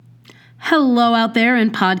Hello out there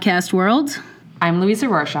in podcast world. I'm Louisa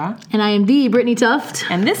Rorschach. And I am the Brittany Tuft.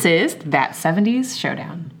 And this is That 70s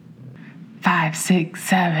Showdown. 5, 6,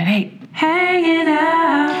 7, 8. Hanging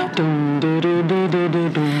out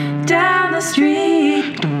down the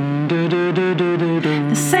street.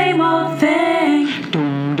 The same old thing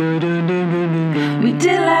we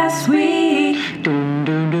did last week.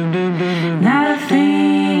 Not a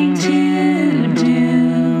thing to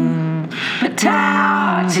do but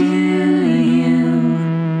talk to you.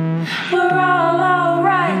 We're all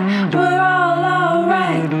alright. We're all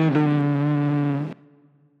alright.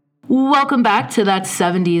 Welcome back to That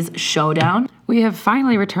 70s Showdown. We have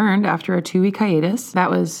finally returned after a 2-week hiatus. That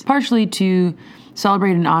was partially to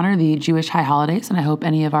celebrate and honor the Jewish high holidays, and I hope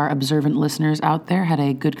any of our observant listeners out there had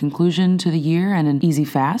a good conclusion to the year and an easy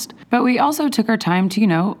fast. But we also took our time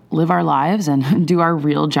to, live our lives and do our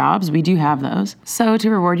real jobs. We do have those. So to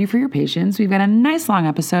reward you for your patience, we've got a nice long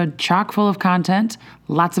episode chock full of content,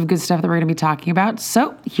 lots of good stuff that we're going to be talking about.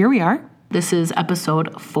 So here we are. This is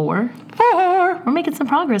episode 4. We're making some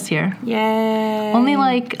progress here. Yay. Only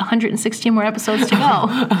like 116 more episodes to go.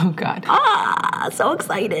 Oh, God. So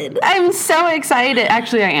excited. I'm so excited.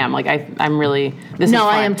 Actually, I am. I'm really... This is fun.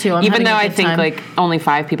 I am too. I'm Even though I think time. Only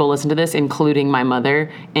 5 people listen to this, including my mother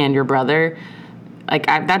and your brother.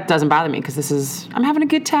 That doesn't bother me because I'm having a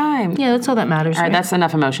good time. Yeah, that's all that matters. All right, that's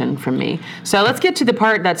enough emotion from me. So let's get to the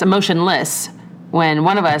part that's emotionless when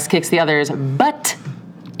one of us kicks the other's butt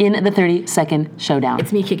in the 30-second showdown.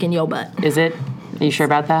 It's me kicking your butt. Is it? Are you sure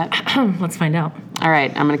about that? Let's find out. All right,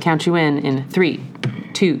 I'm going to count you in 3,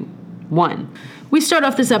 2, 1. We start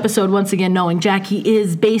off this episode once again knowing Jackie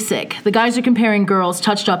is basic. The guys are comparing girls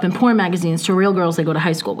touched up in porn magazines to real girls they go to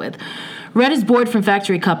high school with. Red is bored from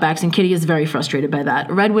factory cutbacks, and Kitty is very frustrated by that.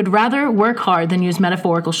 Red would rather work hard than use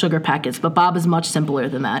metaphorical sugar packets, but Bob is much simpler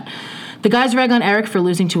than that. The guys rag on Eric for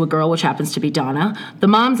losing to a girl, which happens to be Donna. The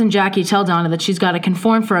moms and Jackie tell Donna that she's got to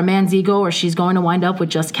conform for a man's ego or she's going to wind up with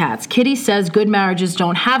just cats. Kitty says good marriages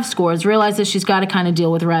don't have scores, realizes she's got to kind of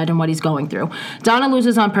deal with Red and what he's going through. Donna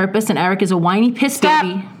loses on purpose, and Eric is a whiny piss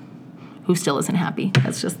baby who still isn't happy.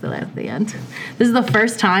 That's just the end. This is the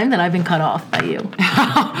first time that I've been cut off by you.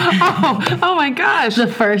 Oh my gosh. The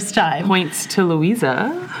first time. Points to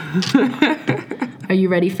Louisa. Are you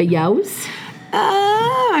ready for yows?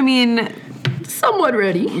 Somewhat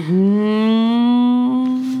ready.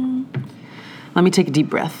 Let me take a deep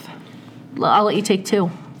breath. I'll let you take 2.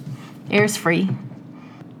 Air's free.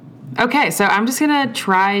 Okay, so I'm just going to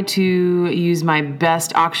try to use my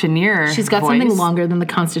best auctioneer She's got voice. something longer than the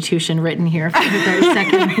Constitution written here for the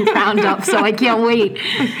 30-second roundup, so I can't wait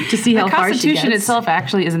to see how far she gets. The Constitution itself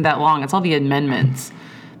actually isn't that long. It's all the amendments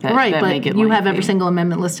that make it lengthy. You have every single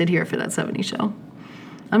amendment listed here for that 70 show.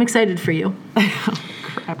 I'm excited for you.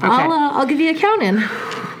 Crap, okay. I'll give you a count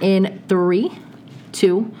in 3,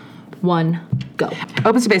 2, 1, go.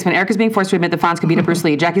 Opens to basement. Eric is being forced to admit that Fonz can beat up Bruce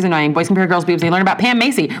Lee. Jackie's annoying. Boys compare girls' boobs. They learn about Pam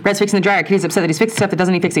Macy. Red's fixing the dryer. Kitty's upset that he's fixing stuff that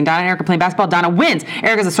doesn't need fixing. Donna and Eric are playing basketball. Donna wins.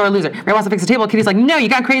 Eric is a sore loser. Red wants to fix the table. Kitty's like, no, you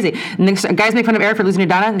got crazy. And the guys make fun of Eric for losing to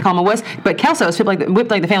Donna and call him a wuss. But Kelso is whipped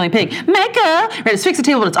like the family pig. Mecca! Red has fixed the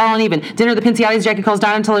table, but it's all uneven. Dinner at the Pinciottis. Jackie calls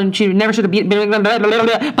Donna and tells her she never should have beat blah, blah, blah,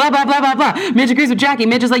 blah, blah, blah, blah. Midge agrees with Jackie.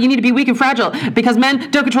 Midge is like, you need to be weak and fragile because men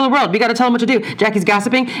don't control the world. We got to tell them what to do. Jackie's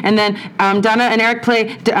gossiping. And then Donna and Eric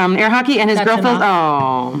play air hockey, and his girl feels,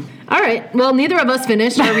 oh. All right. Well, neither of us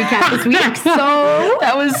finished our recap this week, so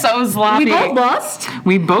that was so sloppy.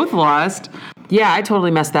 We both lost. Yeah, I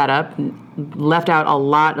totally messed that up. Left out a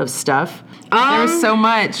lot of stuff. There was so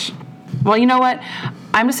much. Well, you know what?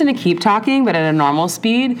 I'm just going to keep talking, but at a normal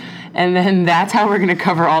speed, and then that's how we're going to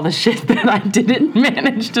cover all the shit that I didn't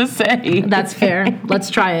manage to say. That's fair. Let's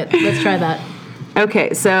try it. Let's try that.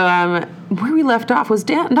 Okay, so where we left off was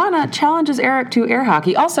Donna challenges Eric to air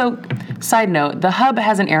hockey. Also, side note, the hub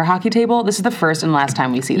has an air hockey table. This is the first and last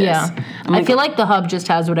time we see this. Yeah. I feel like the hub just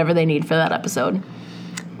has whatever they need for that episode.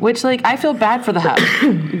 Which, I feel bad for the hub.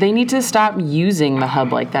 They need to stop using the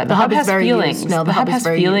hub like that. The hub has feelings. No, the hub has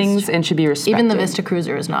feelings and should be respected. Even the Vista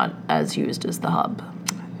Cruiser is not as used as the hub.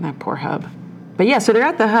 That poor hub. But yeah, so they're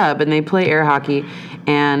at the hub and they play air hockey.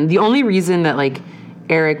 And the only reason that,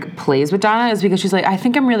 Eric plays with Donna is because she's like, I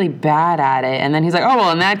think I'm really bad at it. And then he's like, oh,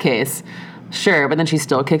 well, in that case, sure. But then she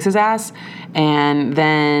still kicks his ass. And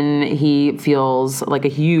then he feels like a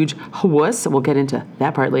huge wuss. We'll get into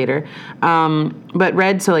that part later. But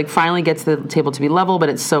Red, finally gets the table to be level, but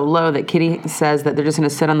it's so low that Kitty says that they're just going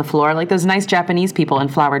to sit on the floor like those nice Japanese people in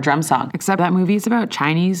Flower Drum Song. Except that movie is about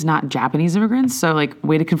Chinese, not Japanese immigrants. So,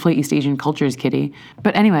 way to conflate East Asian cultures, Kitty.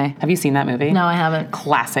 But anyway, have you seen that movie? No, I haven't.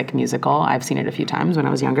 Classic musical. I've seen it a few times when I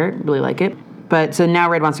was younger. Really like it. But so now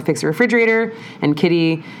Red wants to fix the refrigerator, and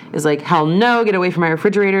Kitty is like, hell no, get away from my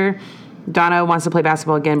refrigerator. Donna wants to play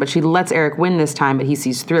basketball again, but she lets Eric win this time, but he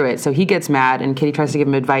sees through it. So he gets mad, and Kitty tries to give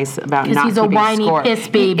him advice about not he's a keeping whiny score. piss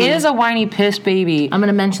baby. He is a whiny piss baby. I'm going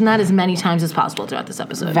to mention that as many times as possible throughout this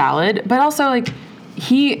episode. Valid. But also, like,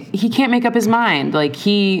 he can't make up his mind. Like,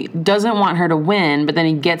 he doesn't want her to win, but then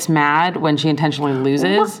he gets mad when she intentionally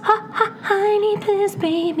loses. Whiny piss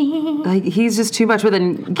baby. Like, he's just too much. But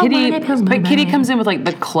then Kitty comes in with, like,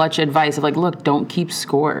 the clutch advice of, like, look, don't keep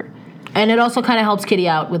score. And it also kind of helps Kitty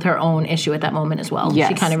out with her own issue at that moment as well. Yes.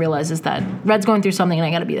 She kind of realizes that Red's going through something and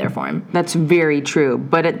I got to be there for him. That's very true.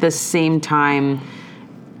 But at the same time,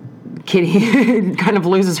 Kitty kind of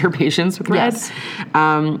loses her patience with Red. Yes.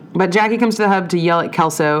 But Jackie comes to the hub to yell at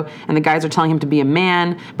Kelso, and the guys are telling him to be a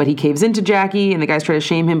man, but he caves into Jackie, and the guys try to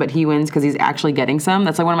shame him, but he wins because he's actually getting some.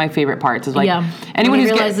 That's like one of my favorite parts. Is like, anyone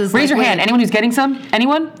who's raise your hand. Anyone who's getting some?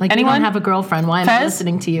 Anyone? Like, anyone? You don't have a girlfriend. Why am I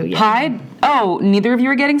listening to you? Yeah. Hide? Oh, neither of you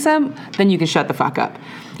are getting some? Then you can shut the fuck up.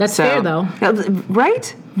 That's fair, though.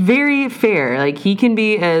 Right? Very fair. Like, he can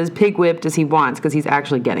be as pig-whipped as he wants because he's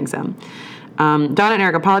actually getting some. Donna and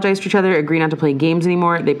Eric apologize to each other, agree not to play games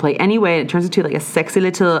anymore. They play anyway, and it turns into like a sexy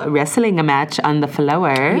little wrestling match on the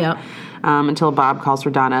floor. Yep. Until Bob calls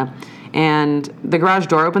for Donna. And the garage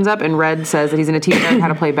door opens up, and Red says that he's going to teach Eric how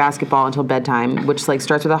to play basketball until bedtime, which like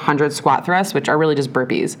starts with 100 squat thrusts, which are really just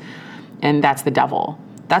burpees. And that's the devil.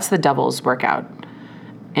 That's the devil's workout.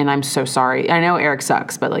 And I'm so sorry. I know Eric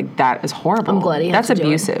sucks, but like that is horrible. I'm glad he had That's to do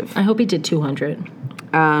abusive. it. I hope he did 200.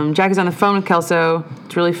 Jackie's on the phone with Kelso.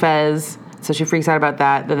 It's really Fez. So she freaks out about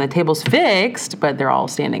that. Then the table's fixed, but they're all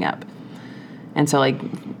standing up. And so, like,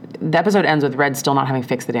 the episode ends with Red still not having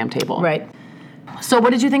fixed the damn table. Right. So what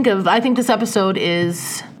did you think of... I think this episode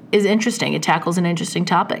is interesting. It tackles an interesting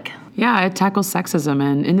topic. Yeah, it tackles sexism.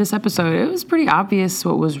 And in this episode, it was pretty obvious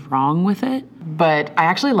what was wrong with it. But I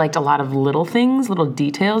actually liked a lot of little things, little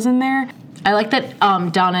details in there. I like that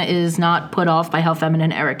Donna is not put off by how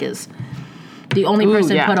feminine Eric is. The only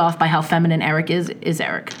person put off by how feminine Eric is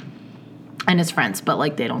Eric. And his friends, but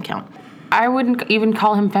like they don't count. I wouldn't even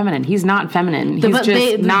call him feminine. He's not feminine.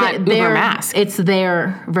 He's not uber mask. It's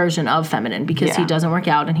their version of feminine because he doesn't work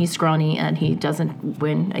out and he's scrawny and he doesn't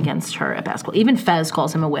win against her at basketball. Even Fez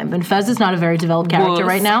calls him a wimp. And Fez is not a very developed character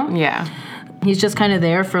right now. Yeah. He's just kind of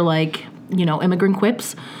there for like, immigrant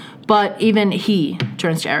quips. But even he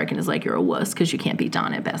turns to Eric and is like, you're a wuss because you can't beat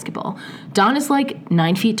Donna at basketball. Donna's like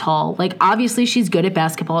 9 feet tall. Like, obviously she's good at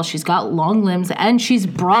basketball. She's got long limbs and she's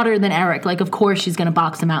broader than Eric. Like, of course she's going to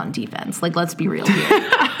box him out in defense. Like, let's be real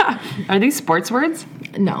here. Are these sports words?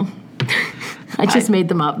 No. I just made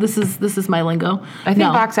them up. This is my lingo. I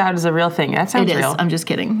think box out is a real thing. That sounds real. I'm just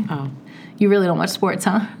kidding. Oh. You really don't watch sports,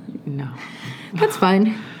 huh? No. That's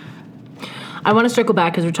fine. I want to circle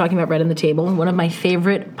back because we're talking about Red on the table. One of my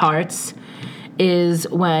favorite parts is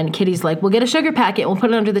when Kitty's like, we'll get a sugar packet, we'll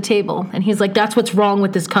put it under the table. And he's like, that's what's wrong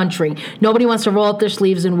with this country. Nobody wants to roll up their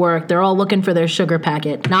sleeves and work. They're all looking for their sugar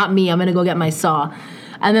packet. Not me. I'm going to go get my saw.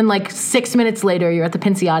 And then, like, 6 minutes later, you're at the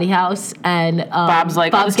Pinciotti house, and Bob's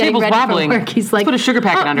like, Bob's this table's wobbling. Work. He's like, let's put a sugar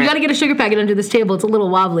packet under it. You got to get a sugar packet under this table. It's a little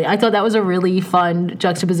wobbly. I thought that was a really fun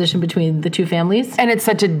juxtaposition between the two families. And it's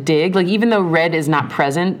such a dig. Like, even though Red is not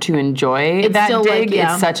present to enjoy that dig,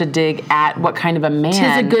 it's such a dig at what kind of a man.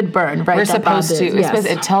 Tis a good burn, right? We're supposed to. Yes.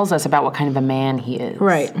 It tells us about what kind of a man he is.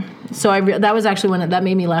 Right. So that was actually when that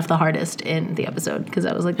made me laugh the hardest in the episode because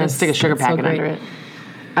I was like, let's stick a sugar packet under it.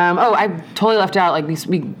 I totally left out, like,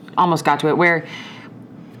 we almost got to it, where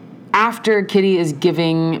after Kitty is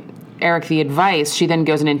giving Eric the advice, she then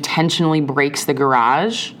goes and intentionally breaks the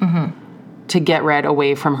garage to get Red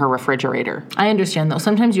away from her refrigerator. I understand, though.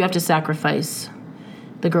 Sometimes you have to sacrifice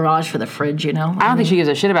the garage for the fridge, I don't think she gives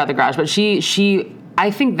a shit about the garage, but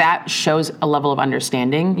I think that shows a level of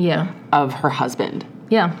understanding of her husband.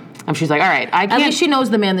 Yeah. And she's like, all right, I can't... At least she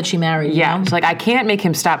knows the man that she married. Yeah. She's like, I can't make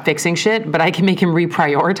him stop fixing shit, but I can make him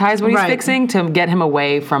reprioritize what he's fixing to get him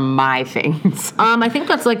away from my things. I think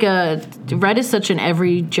that's like Red is such an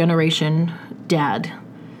every generation dad.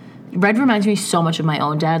 Red reminds me so much of my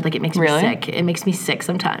own dad. Like, it makes me sick. It makes me sick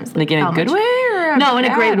sometimes. Like in a good way or No, in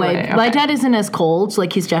a great way. Okay. My dad isn't as cold.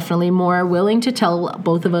 Like, he's definitely more willing to tell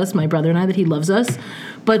both of us, my brother and I, that he loves us.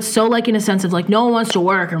 But so, like, in a sense of, like, no one wants to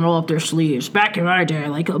work and roll up their sleeves. Back in my day,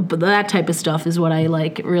 like, that type of stuff is what I,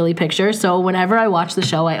 like, really picture. So whenever I watch the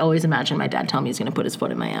show, I always imagine my dad telling me he's going to put his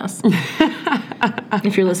foot in my ass.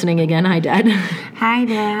 If you're listening again, hi, Dad. Hi,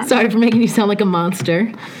 Dad. Sorry for making you sound like a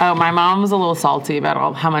monster. Oh, my mom was a little salty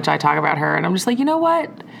about how much I talk about her. And I'm just like, you know what?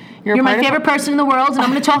 You're my favorite person in the world, and I'm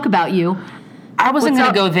going to talk about you. I wasn't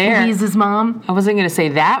going to go there. He's his mom. I wasn't going to say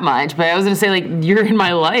that much, but I was going to say, like, you're in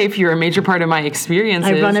my life. You're a major part of my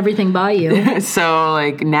experiences. I run everything by you. So,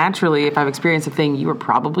 like, naturally, if I've experienced a thing, you were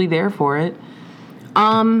probably there for it.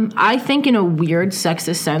 I think in a weird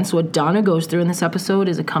sexist sense, what Donna goes through in this episode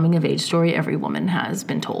is a coming-of-age story every woman has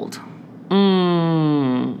been told.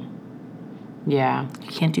 Yeah.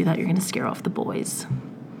 You can't do that. You're going to scare off the boys.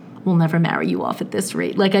 We'll never marry you off at this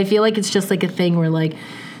rate. Like, I feel like it's just like a thing where, like,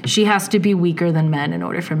 she has to be weaker than men in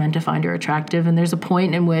order for men to find her attractive. And there's a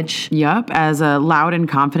point in which... Yup, as a loud and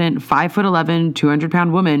confident 5'11",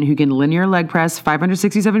 200-pound woman who can linear leg press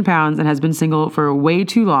 567 pounds and has been single for way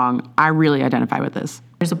too long, I really identify with this.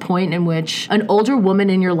 There's a point in which an older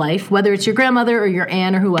woman in your life, whether it's your grandmother or your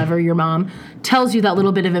aunt or whoever, your mom, tells you that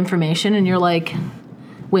little bit of information and you're like,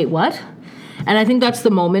 wait, what? And I think that's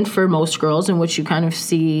the moment for most girls in which you kind of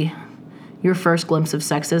see your first glimpse of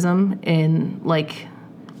sexism in, like,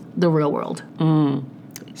 the real world.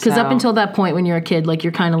 Because up until that point when you're a kid, like,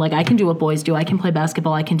 you're kind of like, I can do what boys do. I can play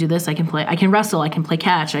basketball. I can do this. I can wrestle. I can play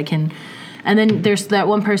catch. And then there's that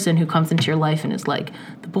one person who comes into your life and is like,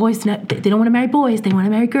 the boys, they don't want to marry boys. They want to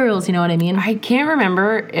marry girls. You know what I mean? I can't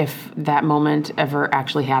remember if that moment ever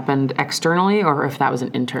actually happened externally or if that was an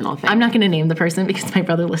internal thing. I'm not going to name the person because my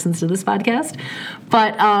brother listens to this podcast.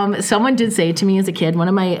 But someone did say to me as a kid, one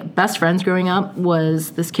of my best friends growing up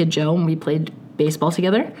was this kid, Joe, and we played baseball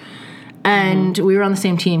together. And we were on the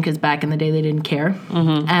same team because back in the day they didn't care.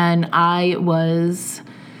 And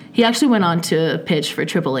he actually went on to pitch for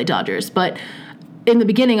AAA Dodgers. But in the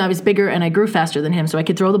beginning, I was bigger and I grew faster than him, so I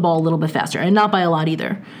could throw the ball a little bit faster, and not by a lot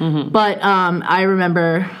either. But I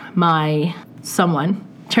remember someone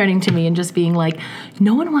turning to me and just being like,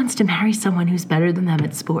 no one wants to marry someone who's better than them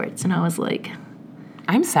at sports. And I was like...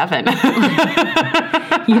 I'm 7.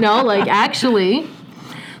 Actually...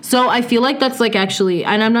 So I feel like that's, like, actually...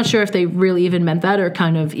 And I'm not sure if they really even meant that or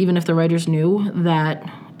kind of... Even if the writers knew that...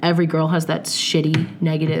 Every girl has that shitty,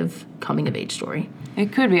 negative coming-of-age story.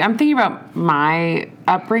 It could be. I'm thinking about my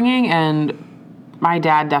upbringing, and my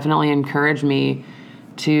dad definitely encouraged me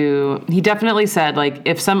to... He definitely said, like,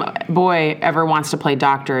 if some boy ever wants to play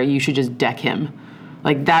doctor, you should just deck him.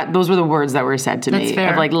 Like, that. Those were the words that were said to me. That's fair.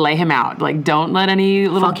 Of, like, lay him out. Like, don't let any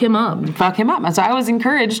little... Fuck him up. And so I was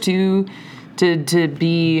encouraged to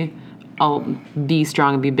be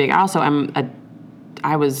strong and be big. Also,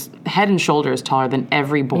 I was head and shoulders taller than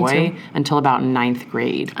every boy until about 9th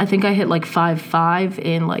grade. I think I hit like 5'5"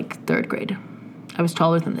 in like 3rd grade. I was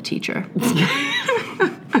taller than the teacher.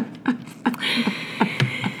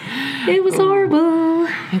 It was horrible.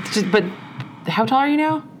 But how tall are you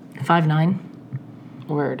now? 5'9".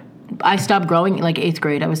 Word. I stopped growing like 8th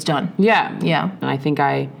grade. I was done. Yeah. Yeah. And I think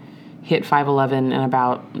I hit 5'11" in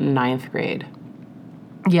about 9th grade.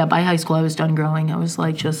 Yeah, by high school I was done growing. I was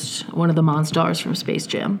like just one of the monsters from Space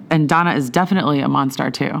Jam. And Donna is definitely a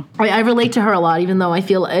monster too. I relate to her a lot, even though I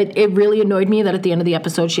feel it really annoyed me that at the end of the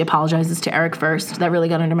episode she apologizes to Eric first. That really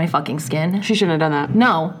got under my fucking skin. She shouldn't have done that.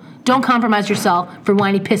 No. Don't compromise yourself for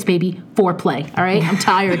whiny piss baby foreplay, all right? I'm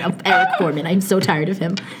tired of Eric Foreman. I'm so tired of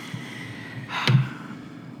him.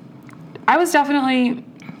 I was definitely...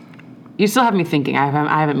 You still have me thinking. I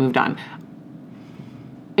haven't moved on.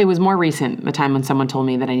 It was more recent, the time when someone told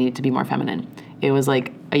me that I needed to be more feminine. It was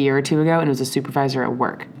like a year or two ago, and it was a supervisor at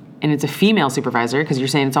work. And it's a female supervisor, because you're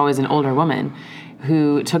saying it's always an older woman,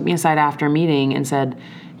 who took me aside after a meeting and said,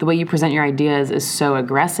 the way you present your ideas is so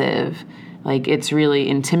aggressive. Like, it's really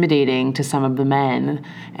intimidating to some of the men,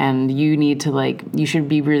 and you need to, like, you should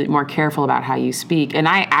be really more careful about how you speak. And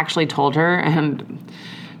I actually told her, and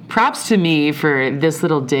props to me for this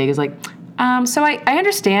little dig, is like, so I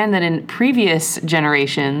understand that in previous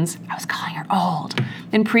generations, I was calling her old.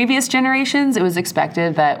 In previous generations, it was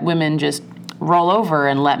expected that women just roll over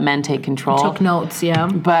and let men take control. Took notes, yeah.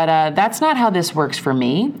 But that's not how this works for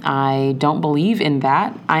me. I don't believe in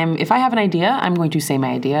that. If I have an idea, I'm going to say my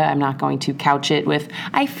idea. I'm not going to couch it with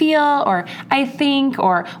I feel or I think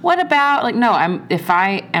or what about. Like, no, if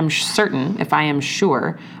I am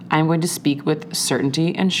sure, I'm going to speak with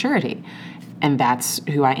certainty and surety. And that's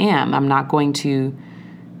who I am. I'm not going to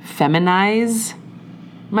feminize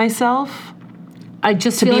myself I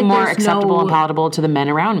just to feel be like more there's acceptable and palatable to the men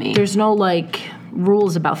around me. There's no, like,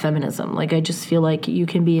 rules about feminism. Like, I just feel like you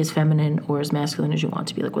can be as feminine or as masculine as you want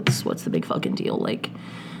to be. Like, what's the big fucking deal? Like,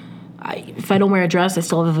 if I don't wear a dress, I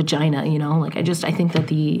still have a vagina, you know? Like, I think that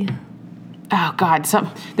the... Oh, God.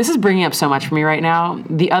 This is bringing up so much for me right now.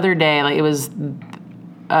 The other day, like, it was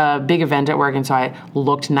a big event at work, and so I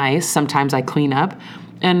looked nice. Sometimes I clean up.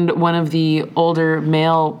 And one of the older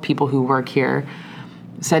male people who work here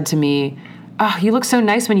said to me, oh, you look so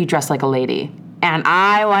nice when you dress like a lady. and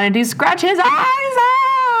I wanted to scratch his eyes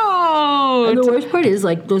out. And the worst part is,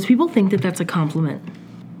 like, those people think that that's a compliment.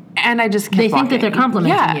 And I just kept They think that walking. they're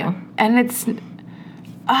complimenting you. And it's...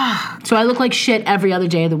 So I look like shit every other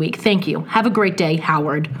day of the week. Thank you. Have a great day,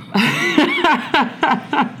 Howard.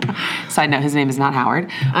 Side note, his name is not Howard.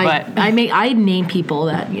 But I name people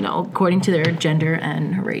that, according to their gender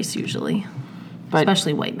and race usually.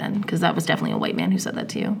 Especially white men, because that was definitely a white man who said that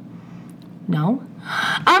to you. No?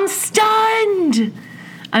 I'm stunned!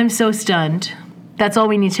 I'm so stunned. That's all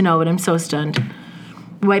we need to know, but I'm so stunned.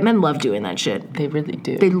 White men love doing that shit. They really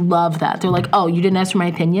do. They love that. They're like, oh, you didn't ask for my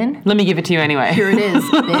opinion? Let me give it to you anyway. Here it is,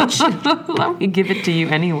 bitch. Let me give it to you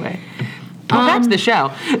anyway. Well, that's the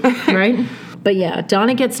show. Right? But yeah,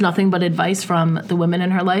 Donna gets nothing but advice from the women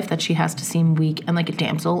in her life that she has to seem weak and like a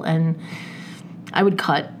damsel, and I would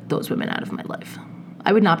cut those women out of my life.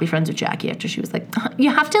 I would not be friends with Jackie after she was like, you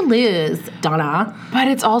have to lose, Donna. But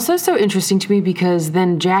it's also so interesting to me because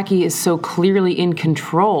then Jackie is so clearly in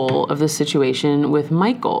control of the situation with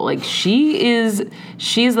Michael. Like, she's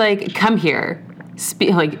like, come here.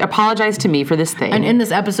 Apologize to me for this thing. And in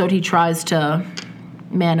this episode, he tries to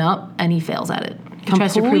man up, and he fails at it. He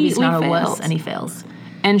tries to prove he's not a wuss, and he fails.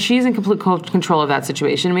 And she's in complete control of that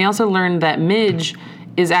situation. We also learned that Midge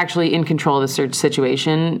is actually in control of the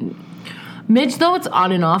situation. Midge, though, it's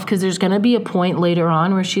on and off, because there's going to be a point later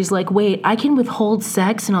on where she's like, wait, I can withhold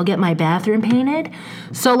sex and I'll get my bathroom painted?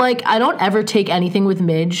 So, like, I don't ever take anything with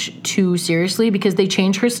Midge too seriously because they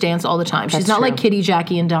change her stance all the time. She's not like Kitty,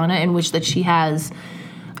 Jackie, and Donna, in which that she has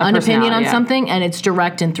an opinion on something and it's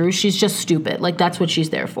direct and through. She's just stupid. Like, that's what she's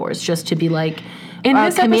there for. It's just to be, like, in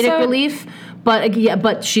this comedic episode, relief.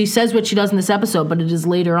 But she says what she does in this episode, but it is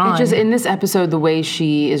later on. Just in this episode, the way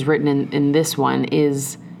she is written in this one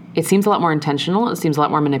is... It seems a lot more intentional. It seems a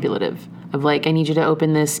lot more manipulative. Of like, I need you to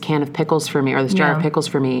open this can of pickles for me, or this jar of pickles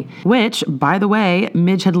for me. Which, by the way,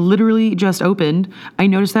 Midge had literally just opened. I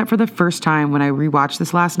noticed that for the first time when I rewatched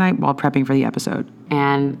this last night while prepping for the episode.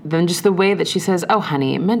 And then just the way that she says, oh,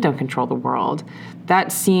 honey, men don't control the world.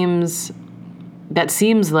 That seems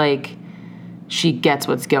like she gets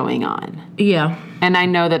what's going on. Yeah. And I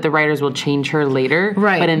know that the writers will change her later.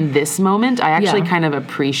 Right. But in this moment, I actually kind of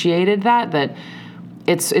appreciated that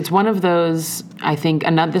it's one of those, I think,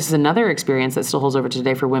 this is another experience that still holds over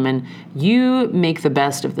today for women. You make the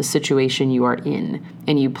best of the situation you are in,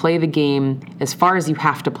 and you play the game as far as you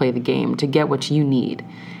have to play the game to get what you need.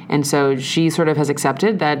 And so she sort of has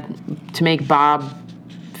accepted that to make Bob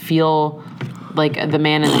feel like the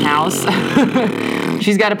man in the house,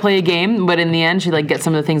 she's got to play a game, but in the end, she gets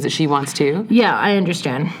some of the things that she wants to. Yeah, I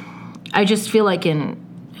understand. I just feel like in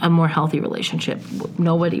a more healthy relationship,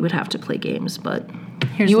 nobody would have to play games, but...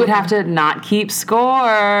 You would have to not keep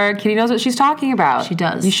score. Kitty knows what she's talking about. She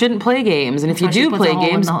does. You shouldn't play games, and if you do play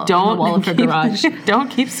games, don't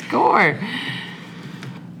keep score.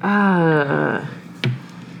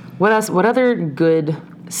 What else? What other good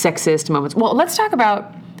sexist moments? Well, let's talk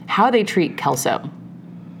about how they treat Kelso.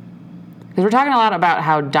 Because we're talking a lot about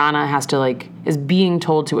how Donna is being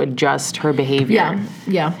told to adjust her behavior.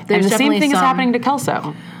 Yeah. And the same thing is happening to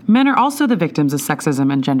Kelso. Men are also the victims of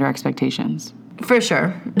sexism and gender expectations. For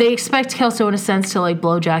sure. They expect Kelso, in a sense, to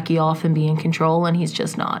blow Jackie off and be in control, and he's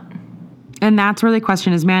just not. And that's where they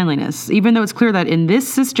question his manliness, even though it's clear that in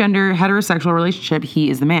this cisgender heterosexual relationship, he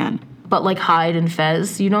is the man. But Hyde and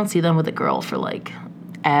Fez, you don't see them with a girl for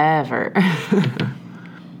ever.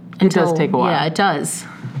 It does take a while. Yeah, it does.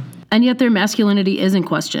 And yet their masculinity isn't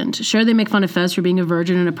questioned. Sure, they make fun of Fez for being a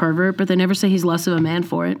virgin and a pervert, but they never say he's less of a man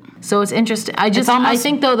for it. So it's interesting. I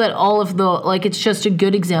think, though, that all of the, it's just a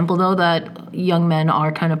good example, though, that young men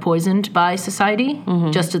are kind of poisoned by society.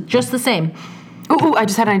 Mm-hmm. Just the same. Ooh, I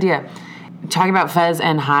just had an idea. Talking about Fez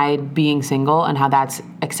and Hyde being single and how that's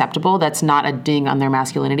acceptable, that's not a ding on their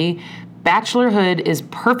masculinity. Bachelorhood is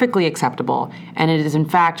perfectly acceptable, and it is in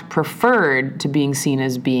fact preferred to being seen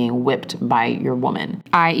as being whipped by your woman,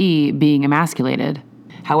 i.e. being emasculated.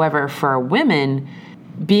 However, for women,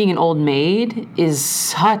 being an old maid is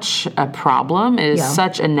such a problem. It is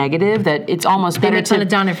such a negative that it's almost better to... They make fun of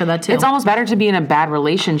Donna for that, too. It's almost better to be in a bad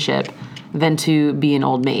relationship than to be an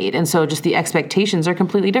old maid. And so just the expectations are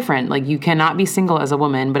completely different. You cannot be single as a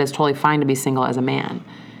woman, but it's totally fine to be single as a man.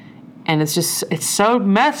 And it's so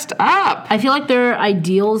messed up. I feel like their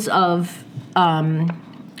ideals of the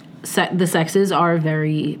sexes are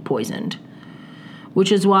very poisoned,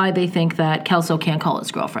 which is why they think that Kelso can't call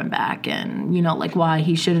his girlfriend back and, why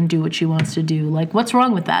he shouldn't do what she wants to do. What's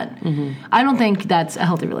wrong with that? Mm-hmm. I don't think that's a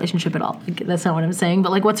healthy relationship at all. That's not what I'm saying.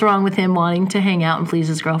 But, what's wrong with him wanting to hang out and please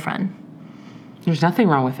his girlfriend? There's nothing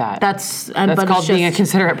wrong with that. That's That's called being a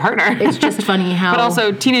considerate partner. It's just funny how. But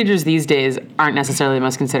also, teenagers these days aren't necessarily the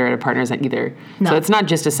most considerate of partners either. No. So it's not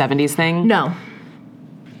just a 70s thing. No.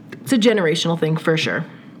 It's a generational thing for sure.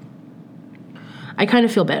 I kind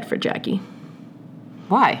of feel bad for Jackie.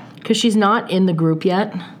 Why? Because she's not in the group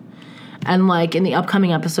yet. And, like, in the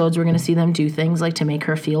upcoming episodes, we're going to see them do things, like, to make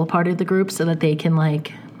her feel a part of the group so that they can,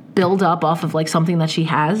 like, build up off of, like, something that she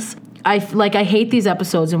has. I hate these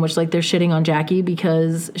episodes in which, like, they're shitting on Jackie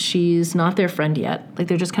because she's not their friend yet. Like,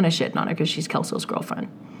 they're just kind of shitting on her because she's Kelso's girlfriend.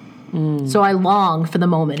 So I long for the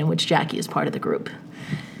moment in which Jackie is part of the group.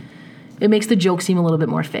 It makes the joke seem a little bit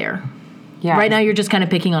more fair. Yeah. Right now, you're just kind of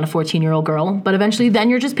picking on a 14-year-old girl, but eventually then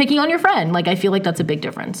you're just picking on your friend. Like, I feel like that's a big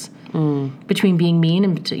difference between being mean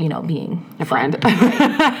and, you know, being A friend.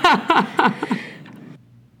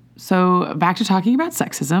 So back to talking about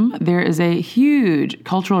sexism, there is a huge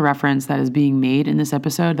cultural reference that is being made in this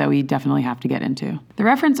episode that we definitely have to get into. The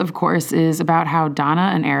reference, of course, is about how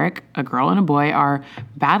Donna and Eric, a girl and a boy, are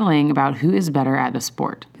battling about who is better at a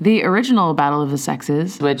sport. The original Battle of the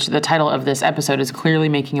Sexes, which the title of this episode is clearly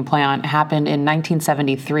making a play on, happened in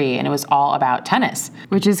 1973, and it was all about tennis.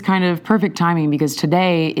 which is kind of perfect timing because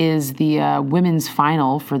today is the women's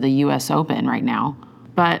final for the U.S. Open right now.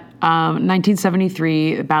 But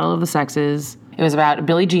 1973, the Battle of the Sexes, It was about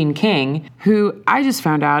Billie Jean King. who I just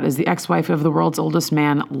found out is the ex-wife of the world's oldest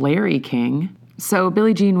man, Larry King. So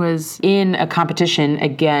Billie Jean was In a competition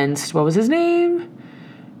against, what was his name?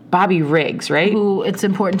 Bobby Riggs, right? who, it's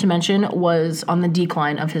important to mention, was on the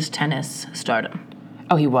decline of his tennis stardom.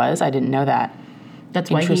 Oh, he was? I didn't know that.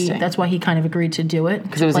 That's why Interesting. that's why he kind of agreed to do it.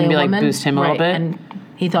 'Cause it was gonna be, like, boost him a little bit? And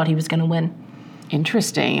he thought he was going to win.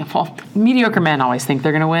 Interesting. Well, mediocre men always think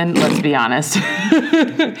they're going to win, let's be honest.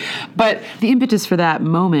 But the impetus for that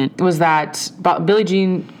moment. was that Billie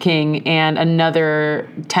Jean King and another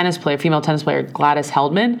tennis player, female tennis player, Gladys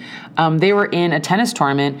Heldman, they were in a tennis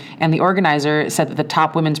tournament, and the organizer said that the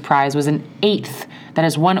top women's prize was an eighth. That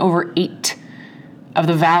is 1/8 of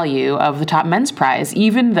the value of the top men's prize,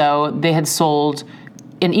 even though they had sold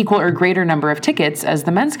an equal or greater number of tickets as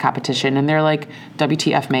the men's competition. And they're like,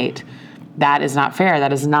 WTF, mate. That is not fair.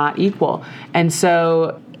 That is not equal. And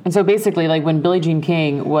so basically, like, when Billie Jean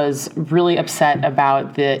King was really upset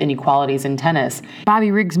about the inequalities in tennis, Bobby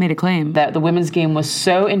Riggs made a claim that the women's game was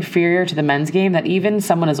so inferior to the men's game that even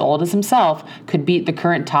someone as old as himself could beat the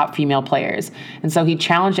current top female players. And so he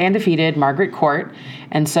challenged and defeated Margaret Court.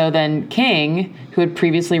 And so then King, who had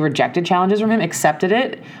previously rejected challenges from him, accepted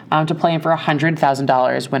it to play him for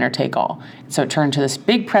 $100,000 winner take all. So it turned into this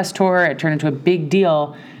big press tour. It turned into a big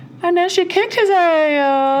deal. And then she kicked his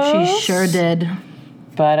ass. She sure did.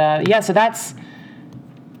 But so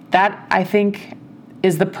that I think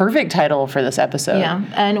is the perfect title for this episode. Yeah.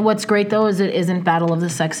 And what's great, though, is it isn't Battle of the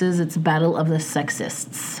Sexes. It's Battle of the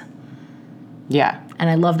Sexists. Yeah.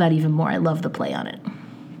 And I love that even more. I love the play on it.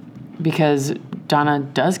 Because Donna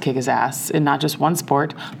does kick his ass in not just one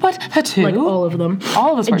sport, but two. Like all of them.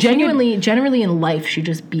 All of the sports. Generally in life, she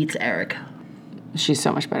just beats Eric. She's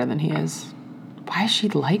so much better than he is. Why is she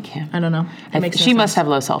like him? I don't know. She must have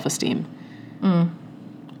low self-esteem.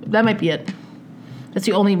 That might be it. That's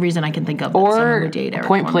the only reason I can think of. That someone Or would date Eric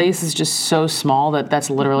Point Foreman. Place is just so small that's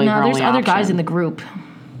literally her No, there's only other option. guys in the group.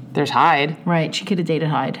 There's Hyde, Right. She could have dated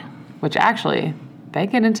Hyde. which actually, they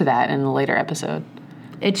get into that in a later episode.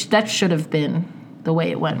 That should have been the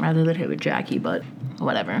way it went rather than hit with Jackie, but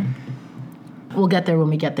whatever. We'll get there when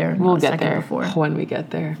we get there. We'll not a get second there before. when we get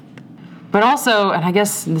there. But also, and I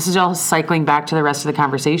guess this is all cycling back to the rest of the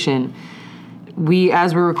conversation, we,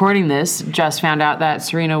 as we're recording this, just found out that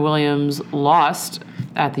Serena Williams lost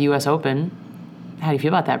at the U.S. Open. How do you feel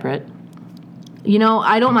about that, Britt? You know,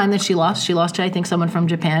 I don't mind that she lost. She lost to, I think, someone from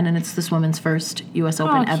Japan, and it's this woman's first U.S.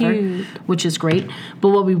 Open ever, cute. which is great. But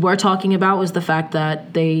what we were talking about was the fact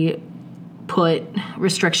that they put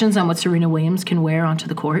restrictions on what Serena Williams can wear onto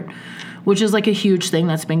the court, which is like a huge thing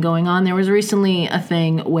that's been going on. There was recently a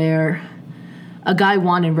thing where a guy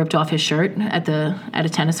won and ripped off his shirt at a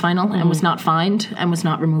tennis final and was not fined and was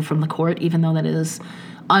not removed from the court, even though that is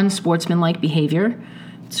unsportsmanlike behavior.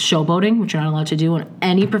 It's showboating, which you're not allowed to do in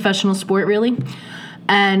any professional sport, really.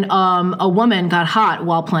 And a woman got hot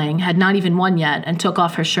while playing, had not even won yet, and took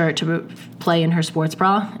off her shirt to play in her sports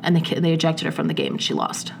bra, and they ejected her from the game, and she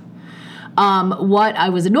lost. What I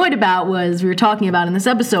was annoyed about was we were talking about in this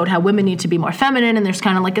episode how women need to be more feminine, and there's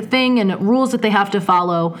kind of like a thing and rules that they have to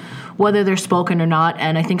follow, whether they're spoken or not.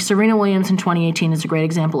 And I think Serena Williams in 2018 is a great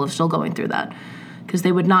example of still going through that. Because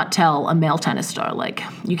they would not tell a male tennis star, like,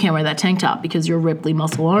 you can't wear that tank top because your Ripley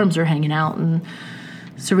muscle arms are hanging out. And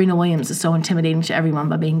Serena Williams is so intimidating to everyone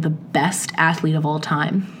by being the best athlete of all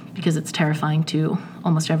time. because it's terrifying to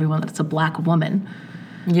almost everyone that it's a black woman.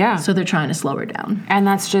 Yeah. So they're trying to slow her down. And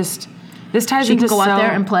that's just, this ties She into could go out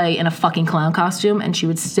there and play in a fucking clown costume, and she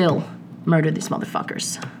would still murder these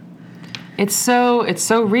motherfuckers. It's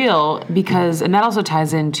so real because, and that also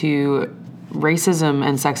ties into racism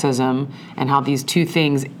and sexism and how these two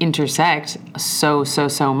things intersect so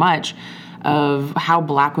much of how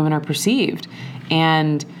black women are perceived.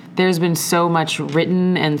 And there's been so much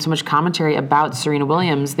written and so much commentary about Serena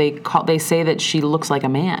Williams. They say that she looks like a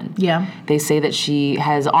man. Yeah. They say that she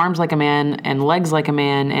has arms like a man and legs like a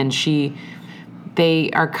man, and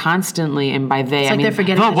they are constantly, and by they, It's I like mean they're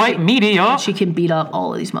forgetting the that white media. She can beat up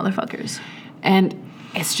all of these motherfuckers. And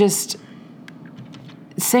it's just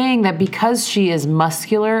saying that because she is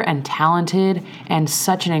muscular and talented and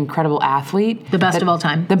such an incredible athlete. The best of all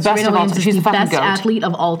time. The best Serena of all Williams time. is She's the the fucking best goat. athlete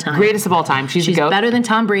of all time. Greatest of all time. She's the goat. better than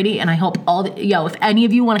Tom Brady, and I hope if any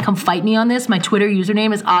of you want to come fight me on this, my Twitter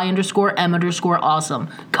username is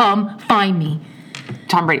I_M_awesome. Come find me.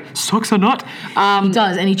 Tom Brady sucks a nut. He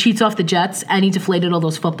does, and he cheats off the Jets, and he deflated all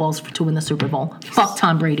those footballs to win the Super Bowl. Fuck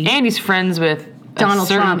Tom Brady. And he's friends with Donald a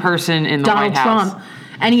certain Trump. person in the Donald White House. Trump.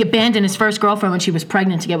 And he abandoned his first girlfriend when she was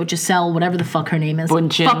pregnant to get with Giselle, whatever the fuck her name is.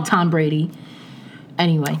 Bundchen. Fuck Tom Brady.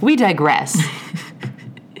 Anyway. We digress.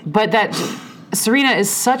 But that Serena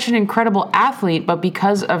is such an incredible athlete, but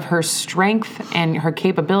because of her strength and her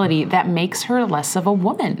capability, that makes her less of a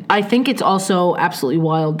woman. I think it's also absolutely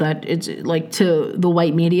wild that it's like to the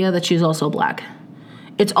white media that she's also black.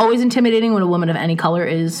 It's always intimidating when a woman of any color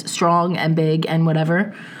is strong and big and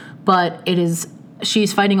whatever, but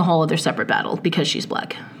she's fighting a whole other separate battle because she's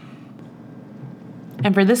black.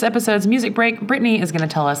 And for this episode's music break, Brittany is going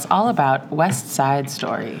to tell us all about West Side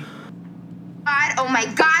Story. God, oh my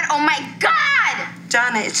God, oh my God!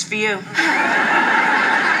 Donna, it's for you.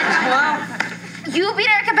 Hello? You beat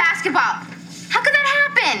Eric at basketball. How could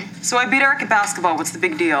that happen? So I beat Eric at basketball. What's the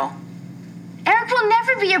big deal? Eric will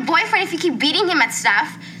never be your boyfriend if you keep beating him at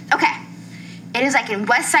stuff. Okay, it is like in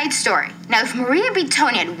West Side Story. Now, if Maria beat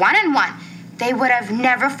Tony at 1-on-1, they would have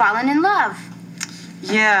never fallen in love.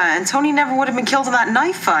 Yeah, and Tony never would have been killed in that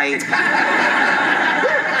knife fight.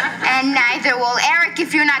 And neither will Eric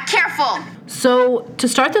if you're not careful. So, to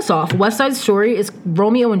start this off, West Side Story is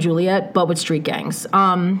Romeo and Juliet, but with street gangs.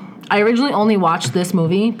 I originally only watched this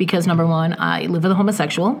movie because, number one, I live with a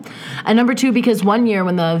homosexual, and number two, because one year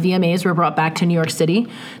when the VMAs were brought back to New York City,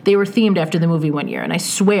 they were themed after the movie one year, and I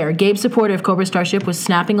swear, Gabe Supporter of Cobra Starship was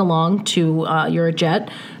snapping along to You're a Jet,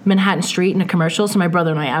 Manhattan Street in a commercial, so my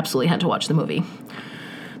brother and I absolutely had to watch the movie.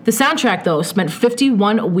 The soundtrack, though, spent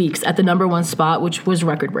 51 weeks at the number one spot, which was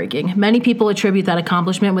record-breaking. Many people attribute that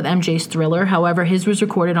accomplishment with MJ's Thriller. However, his was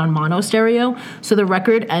recorded on mono stereo, so the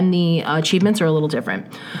record and the achievements are a little different.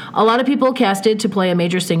 A lot of people casted to play a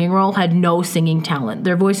major singing role had no singing talent.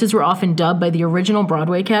 Their voices were often dubbed by the original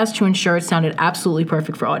Broadway cast to ensure it sounded absolutely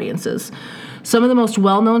perfect for audiences. Some of the most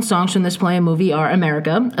well-known songs from this play and movie are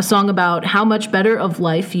America, a song about how much better of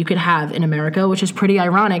life you could have in America, which is pretty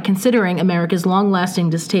ironic considering America's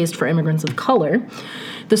long-lasting distaste for immigrants of color.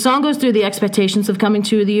 The song goes through the expectations of coming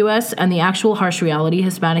to the U.S. and the actual harsh reality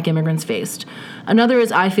Hispanic immigrants faced. Another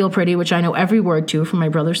is I Feel Pretty, which I know every word to from my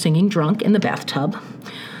brother singing drunk in the bathtub.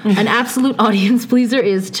 An absolute audience pleaser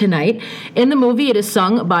is Tonight. In the movie, it is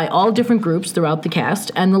sung by all different groups throughout the cast,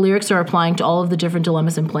 and the lyrics are applying to all of the different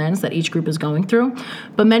dilemmas and plans that each group is going through.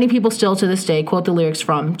 But many people still to this day quote the lyrics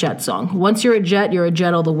from Jet's song. Once you're a jet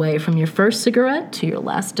all the way, from your first cigarette to your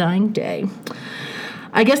last dying day.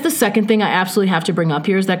 I guess the second thing I absolutely have to bring up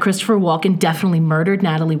here is that Christopher Walken definitely murdered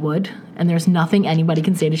Natalie Wood, and there's nothing anybody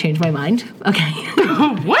can say to change my mind. Okay.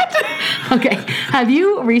 What? Okay. Have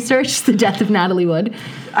you researched the death of Natalie Wood?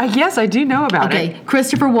 Yes, I do know about it. Okay,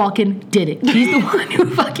 Christopher Walken did it. He's the one who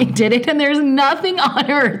fucking did it, and there's nothing on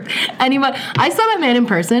earth. Anybody, I saw that man in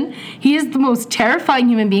person. He is the most terrifying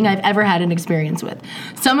human being I've ever had an experience with.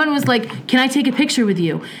 Someone was like, "Can I take a picture with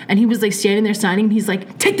you?" And he was like standing there signing, and he's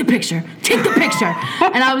like, "Take the picture, take the picture."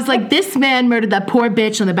 And I was like, this man murdered that poor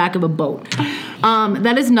bitch on the back of a boat.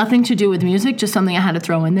 That has nothing to do with music, just something I had to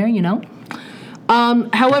throw in there, you know?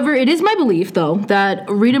 However, it is my belief, though, that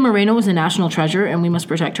Rita Moreno is a national treasure and we must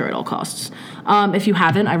protect her at all costs. If you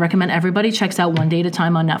haven't, I recommend everybody checks out One Day at a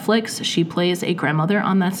Time on Netflix. She plays a grandmother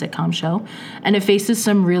on that sitcom show, and it faces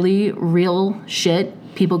some really real shit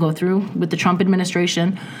people go through with the Trump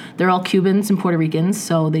administration. They're all Cubans and Puerto Ricans,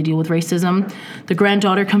 so they deal with racism. The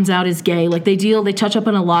granddaughter comes out as gay. They touch up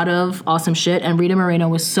on a lot of awesome shit, and Rita Moreno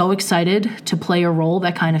was so excited to play a role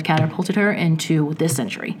that kind of catapulted her into this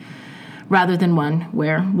century, rather than one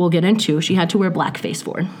where, we'll get into, she had to wear blackface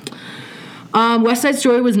for. West Side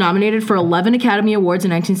Story was nominated for 11 Academy Awards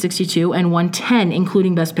in 1962 and won 10,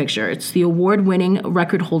 including Best Picture. It's the award-winning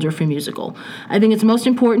record holder for musical. I think it's most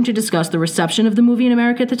important to discuss the reception of the movie in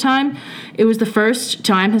America at the time. It was the first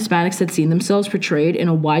time Hispanics had seen themselves portrayed in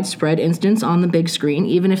a widespread instance on the big screen,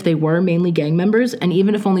 even if they were mainly gang members, and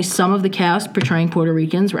even if only some of the cast portraying Puerto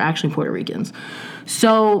Ricans were actually Puerto Ricans.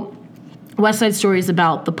 So West Side Story is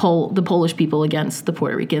about the Polish people against the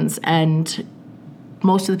Puerto Ricans, and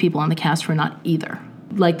most of the people on the cast were not either.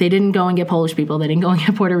 Like, they didn't go and get Polish people. They didn't go and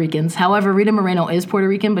get Puerto Ricans. However, Rita Moreno is Puerto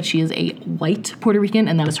Rican, but she is a white Puerto Rican,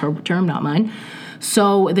 and that is her term, not mine.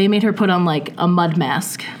 So they made her put on, like, a mud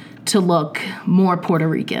mask to look more Puerto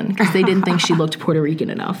Rican because they didn't think she looked Puerto Rican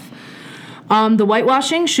enough. The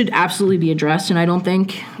whitewashing should absolutely be addressed, and I don't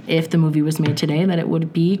think if the movie was made today that it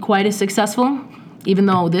would be quite as successful, even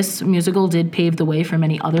though this musical did pave the way for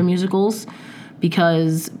many other musicals,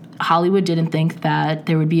 because Hollywood didn't think that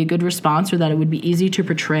there would be a good response or that it would be easy to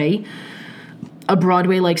portray a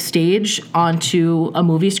Broadway-like stage onto a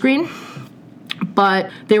movie screen.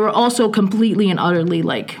 But they were also completely and utterly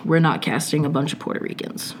like, we're not casting a bunch of Puerto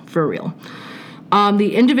Ricans, for real.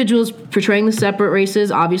 The individuals portraying the separate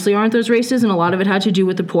races obviously aren't those races, and a lot of it had to do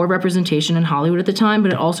with the poor representation in Hollywood at the time,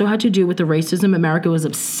 but it also had to do with the racism America was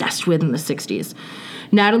obsessed with in the 60s.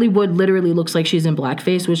 Natalie Wood literally looks like she's in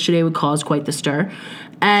blackface, which today would cause quite the stir.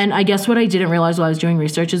 And I guess what I didn't realize while I was doing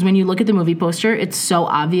research is when you look at the movie poster, it's so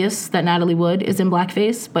obvious that Natalie Wood is in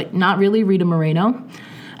blackface, but not really Rita Moreno.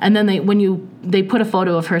 And then they put a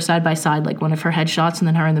photo of her side by side, like one of her headshots, and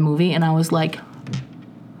then her in the movie, and I was like,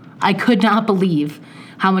 I could not believe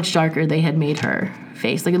how much darker they had made her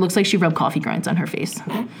face. Like, it looks like she rubbed coffee grinds on her face.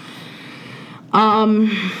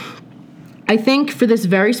 I think for this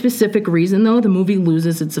very specific reason, though, the movie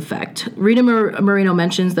loses its effect. Rita Moreno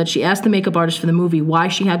mentions that she asked the makeup artist for the movie why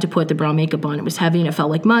she had to put the brown makeup on. It was heavy and it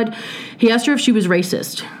felt like mud. He asked her if she was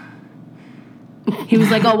racist. He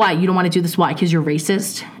was like, oh, why? You don't want to do this? Why? Because you're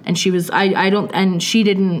racist? And she was, and she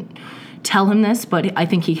didn't tell him this, but I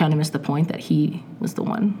think he kind of missed the point that he was the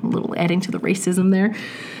one a little adding to the racism there.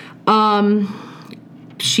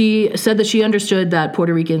 She said that she understood that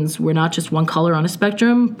Puerto Ricans were not just one color on a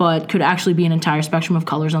spectrum, but could actually be an entire spectrum of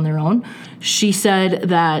colors on their own. She said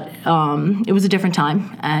that it was a different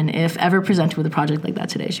time, and if ever presented with a project like that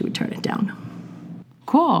today, she would turn it down.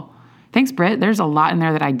 Cool. Thanks, Britt. There's a lot in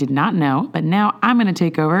there that I did not know, but now I'm going to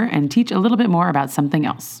take over and teach a little bit more about something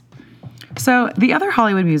else. So the other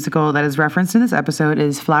Hollywood musical that is referenced in this episode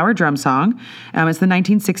is Flower Drum Song. It's the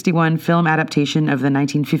 1961 film adaptation of the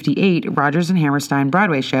 1958 Rodgers and Hammerstein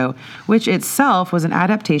Broadway show, which itself was an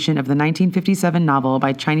adaptation of the 1957 novel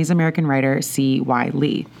by Chinese-American writer C.Y.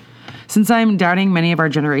 Lee. Since I'm doubting many of our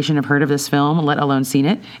generation have heard of this film, let alone seen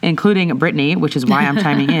it, including Brittany, which is why I'm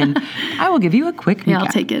chiming in, I will give you a quick recap. Yeah, I'll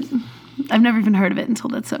take it. I've never even heard of it until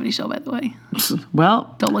that 70s show, by the way.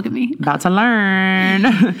 Well, don't look at me. About to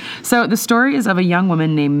learn. So the story is of a young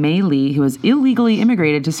woman named Mei Li who has illegally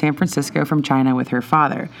immigrated to San Francisco from China with her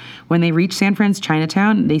father. When they reach San Fran's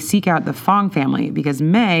Chinatown, they seek out the Fong family because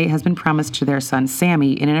Mei has been promised to their son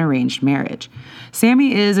Sammy in an arranged marriage.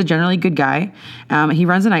 Sammy is a generally good guy. He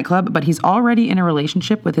runs a nightclub, but he's already in a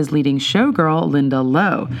relationship with his leading showgirl, Linda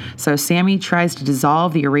Lo. So Sammy tries to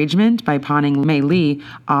dissolve the arrangement by pawning Mei Li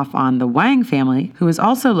off on the Wang family, who is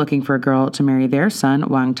also looking for a girl to marry their son,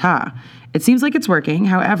 Wang Ta. It seems like it's working.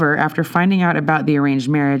 However, after finding out about the arranged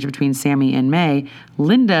marriage between Sammy and Mei,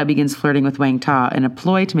 Linda begins flirting with Wang Ta in a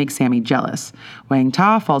ploy to make Sammy jealous. Wang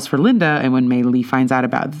Ta falls for Linda, and when Mei Li finds out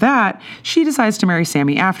about that, she decides to marry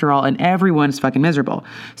Sammy after all, and everyone's fucking miserable.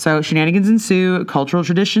 So shenanigans ensue, cultural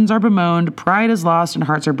traditions are bemoaned, pride is lost, and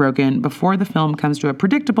hearts are broken before the film comes to a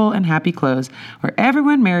predictable and happy close where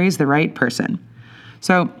everyone marries the right person.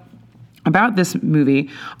 So, about this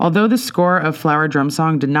movie, although the score of Flower Drum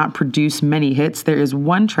Song did not produce many hits, there is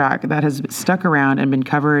one track that has stuck around and been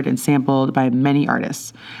covered and sampled by many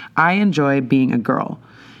artists. I Enjoy Being a Girl.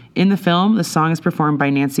 In the film, the song is performed by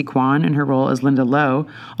Nancy Kwan in her role as Linda Lo,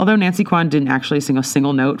 although Nancy Kwan didn't actually sing a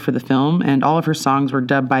single note for the film, and all of her songs were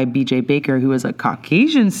dubbed by B.J. Baker, who is a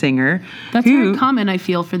Caucasian singer. That's very common, I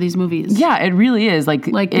feel, for these movies. Yeah, it really is. Like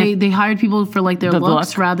they hired people for like their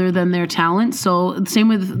looks rather than their talent. So same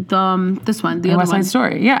with this one, the other West Side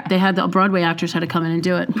Story. Yeah, they had the Broadway actors had to come in and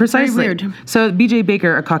do it. Precisely. Very weird. So B.J.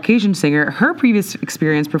 Baker, a Caucasian singer, her previous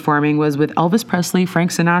experience performing was with Elvis Presley,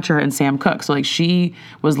 Frank Sinatra, and Sam Cooke. So like she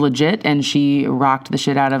was legit and she rocked the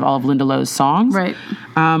shit out of all of Linda Lo's songs. Right.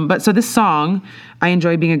 But so this song, I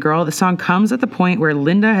Enjoy Being a Girl, the song comes at the point where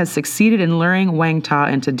Linda has succeeded in luring Wang Ta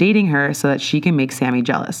into dating her so that she can make Sammy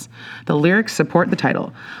jealous. The lyrics support the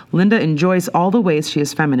title. Linda enjoys all the ways she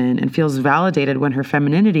is feminine and feels validated when her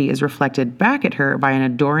femininity is reflected back at her by an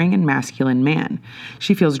adoring and masculine man.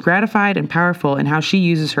 She feels gratified and powerful in how she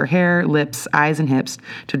uses her hair, lips, eyes, and hips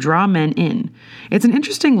to draw men in. It's an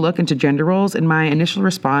interesting look into gender roles, and my initial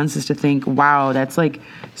response is to think, wow, that's like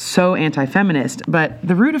so anti-feminist. But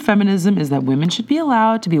the root of feminism is that women should be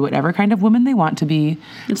allowed to be whatever kind of woman they want to be.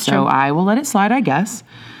 So I will let it slide, I guess.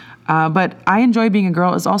 But I Enjoy Being a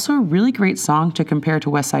Girl is also a really great song to compare to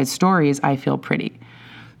West Side Story's I Feel Pretty.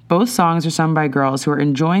 Both songs are sung by girls who are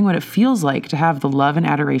enjoying what it feels like to have the love and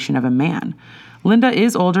adoration of a man. Linda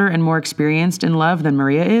is older and more experienced in love than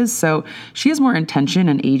Maria is, so she has more intention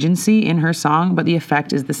and agency in her song, but the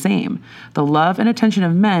effect is the same. The love and attention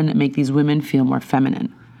of men make these women feel more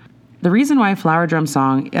feminine. The reason why Flower Drum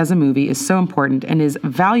Song as a movie is so important and is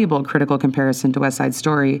valuable critical comparison to West Side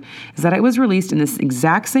Story is that it was released in this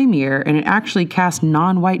exact same year and it actually cast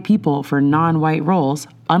non-white people for non-white roles,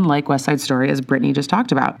 unlike West Side Story as Brittany just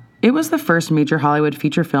talked about. It was the first major Hollywood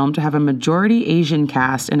feature film to have a majority Asian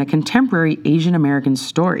cast in a contemporary Asian American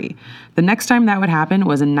story. The next time that would happen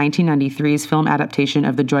was in 1993's film adaptation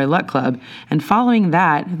of The Joy Luck Club, and following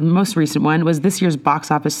that, the most recent one was this year's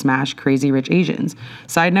box office smash Crazy Rich Asians.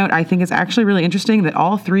 Side note, I think it's actually really interesting that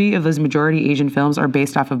all three of those majority Asian films are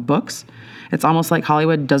based off of books. It's almost like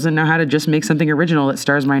Hollywood doesn't know how to just make something original that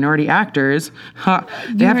stars minority actors.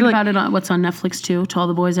 They heard about it on what's on Netflix too, To All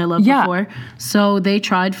the Boys I Loved Before. So they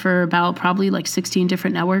tried for about probably like 16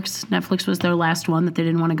 different networks. Netflix was their last one that they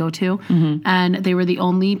didn't want to go to. And they were the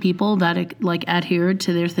only people that like adhered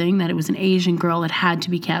to their thing that it was an Asian girl that had to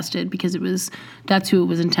be casted because that's who it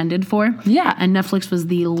was intended for. Yeah. And Netflix was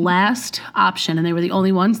the last option and they were the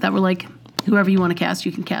only ones that were like, whoever you want to cast,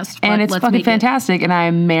 you can cast. And it's fucking fantastic. And I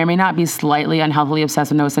may or may not be slightly unhealthily obsessed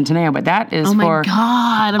with Noah Centineo, but that is oh my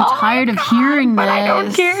God, I'm tired of hearing but this. I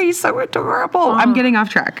don't care. He's so adorable. I'm getting off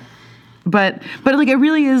track. But like it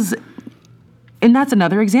really is. And that's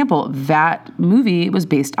another example. That movie was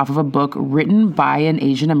based off of a book written by an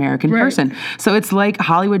Asian American person. So it's like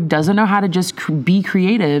Hollywood doesn't know how to just be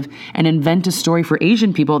creative and invent a story for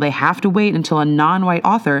Asian people. They have to wait until a non-white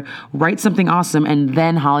author writes something awesome, and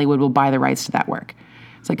then Hollywood will buy the rights to that work.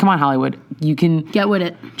 It's like, come on, Hollywood. You can get with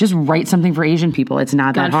it. Just write something for Asian people. It's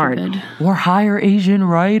not that hard. Forbid. Or hire Asian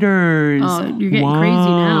writers. Oh, you're getting crazy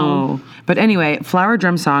now. But anyway, Flower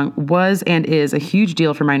Drum Song was and is a huge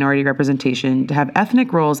deal for minority representation to have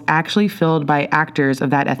ethnic roles actually filled by actors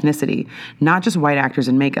of that ethnicity, not just white actors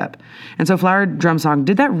in makeup. And so Flower Drum Song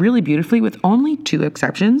did that really beautifully with only two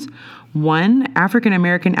exceptions. One,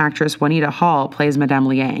 African-American actress Juanita Hall plays Madame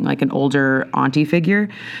Liang, like an older auntie figure.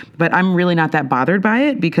 But I'm really not that bothered by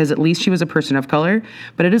it because at least she was a person of color.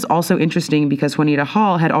 But it is also interesting because Juanita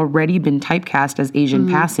Hall had already been typecast as Asian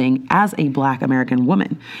passing as a Black American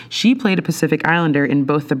woman. She played a Pacific Islander in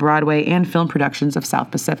both the Broadway and film productions of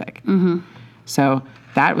South Pacific. So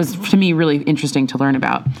that was, to me, really interesting to learn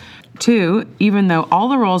about. Two, even though all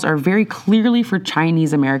the roles are very clearly for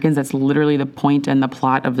Chinese Americans, that's literally the point and the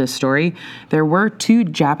plot of this story, there were two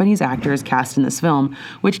Japanese actors cast in this film,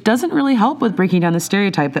 which doesn't really help with breaking down the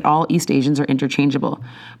stereotype that all East Asians are interchangeable.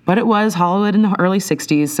 But it was Hollywood in the early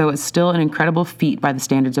 60s, so it's still an incredible feat by the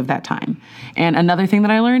standards of that time. And another thing that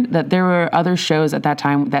I learned, that there were other shows at that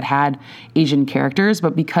time that had Asian characters,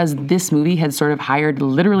 but because this movie had sort of hired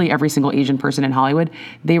literally every single Asian person in Hollywood,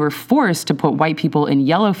 they were forced to put white people in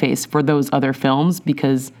yellowface for those other films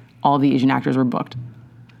because all the Asian actors were booked.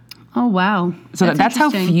 Oh, wow. So that's how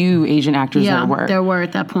few Asian actors there were. There were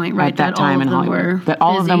at that point, right? At that time in Hollywood. That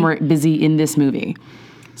all of them were busy in this movie.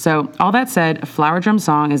 So all that said, Flower Drum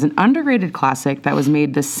Song is an underrated classic that was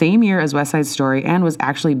made the same year as West Side Story and was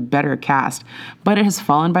actually better cast, but it has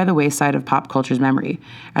fallen by the wayside of pop culture's memory.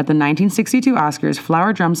 At the 1962 Oscars,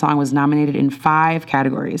 Flower Drum Song was nominated in 5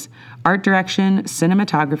 categories: art direction,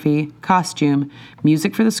 cinematography, costume,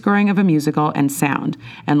 music for the scoring of a musical, and sound,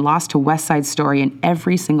 and lost to West Side Story in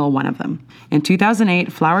every single one of them. In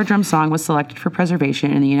 2008, Flower Drum Song was selected for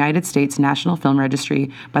preservation in the United States National Film Registry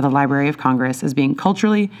by the Library of Congress as being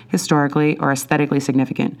culturally, historically, or aesthetically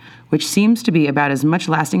significant, which seems to be about as much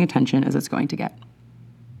lasting attention as it's going to get.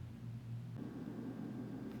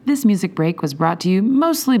 This music break was brought to you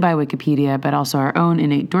mostly by Wikipedia, but also our own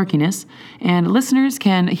innate dorkiness, and listeners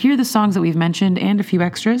can hear the songs that we've mentioned and a few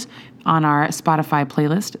extras on our Spotify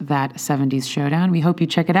playlist, That 70s Showdown. We hope you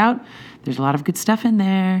check it out. There's a lot of good stuff in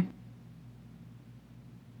there.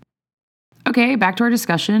 Okay, back to our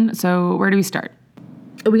discussion. So where do we start?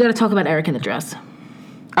 We got to talk about Eric in the dress.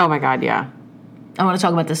 Oh my God, yeah. I want to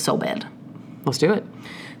talk about this so bad. Let's do it.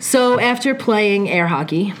 So after playing air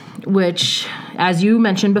hockey, which, as you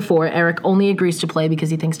mentioned before, Eric only agrees to play because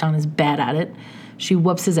he thinks Donna's bad at it. She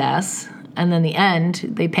whoops his ass. And then the end,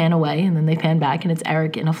 they pan away, and then they pan back, and it's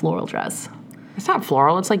Eric in a floral dress. It's not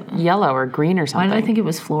floral. It's like yellow or green or something. Why did I think it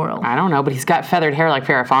was floral? I don't know, but he's got feathered hair like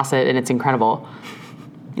Farrah Fawcett, and it's incredible.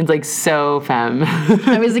 It's like so femme.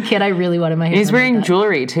 I was a kid. I really wanted my hair. He's done wearing like that.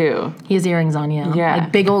 jewelry too. He has earrings on, yeah. Yeah.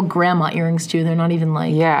 Like big old grandma earrings too. They're not even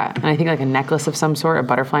like. Yeah, and I think like a necklace of some sort, a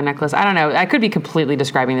butterfly necklace. I don't know. I could be completely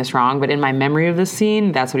describing this wrong, but in my memory of this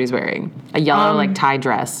scene, that's what he's wearing. A yellow like tie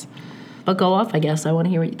dress. But go off, I guess. I want to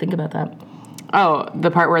hear what you think about that. Oh,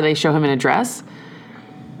 the part where they show him in a dress?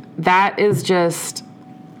 That is just...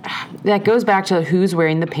 That goes back to who's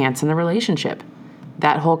wearing the pants in the relationship.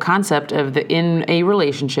 That whole concept of in a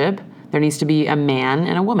relationship, there needs to be a man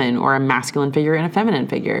and a woman, or a masculine figure and a feminine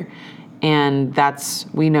figure. And that's,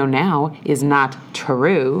 we know now, is not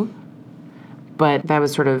true. But that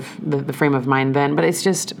was sort of the frame of mind then. But it's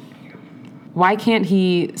just, why can't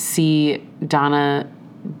he see Donna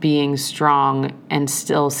being strong and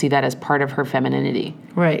still see that as part of her femininity?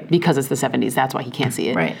 Right. Because it's the 70s, that's why he can't see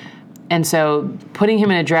it. Right. And so putting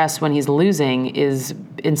him in a dress when he's losing is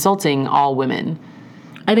insulting all women.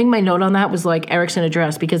 I think my note on that was like Eric's in a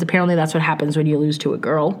dress because apparently that's what happens when you lose to a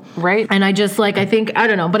girl. Right. And I just like, I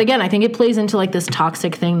don't know. But again, I think it plays into like this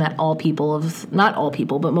toxic thing that all people of, not all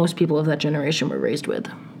people, but most people of that generation were raised with.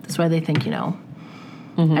 That's why they think,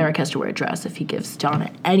 Eric has to wear a dress if he gives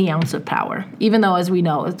Donna any ounce of power. Even though, as we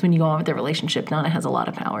know, when you go on with their relationship, Donna has a lot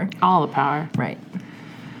of power. All the power. Right.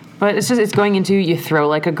 But it's going into, you throw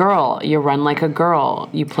like a girl, you run like a girl,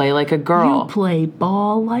 you play like a girl. You play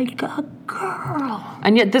ball like a girl.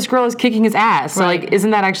 And yet this girl is kicking his ass. So Right. like,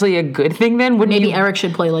 isn't that actually a good thing then? Wouldn't Maybe you? Eric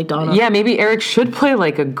should play like Donna. Yeah, maybe Eric should play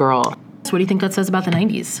like a girl. So what do you think that says about the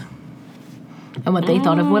 90s? And what they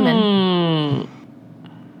thought of women?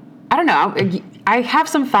 I don't know. I have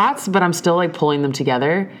some thoughts, but I'm still like pulling them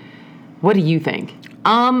together. What do you think?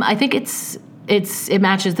 I think it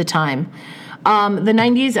matches the time. The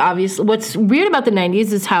 90s, obviously, what's weird about the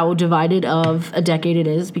 90s is how divided of a decade it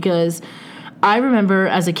is, because I remember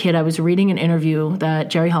as a kid, I was reading an interview that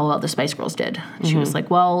Jerry Halliwell, the Spice Girls, did. She was like,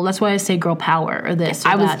 well, that's why I say girl power, or this,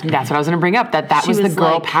 or that. That's what I was going to bring up, that She was the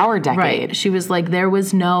girl like- power decade. Right. She was like,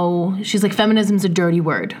 she's like, feminism's a dirty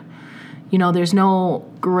word. There's no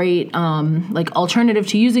great, alternative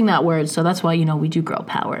to using that word. So that's why, we do girl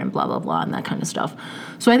power and blah, blah, blah, and that kind of stuff.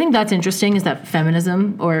 So I think that's interesting, is that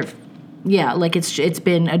feminism, it's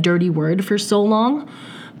been a dirty word for so long.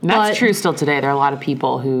 That's true still today. There are a lot of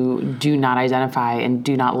people who do not identify and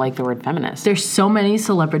do not like the word feminist. There's so many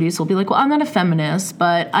celebrities who'll be like, well, I'm not a feminist,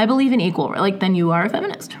 but I believe in equal. Like, then you are a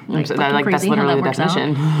feminist. That's literally the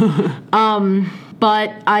definition.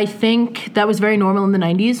 But I think that was very normal in the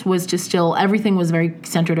 90s, was just still, everything was very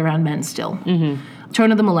centered around men still. Mm-hmm.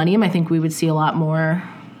 Turn of the millennium, I think we would see a lot more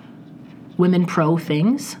women pro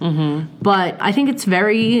things. Mm-hmm. But I think it's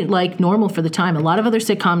very, normal for the time. A lot of other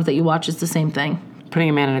sitcoms that you watch is the same thing. Putting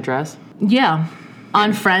a man in a dress? Yeah.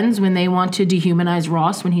 On Friends, when they want to dehumanize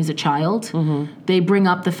Ross when he's a child, they bring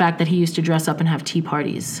up the fact that he used to dress up and have tea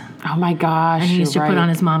parties. Oh my gosh, And he used to you're put right. on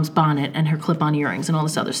his mom's bonnet and her clip-on earrings and all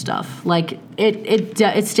this other stuff. Like,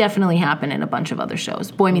 it's definitely happened in a bunch of other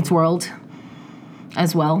shows. Boy Meets World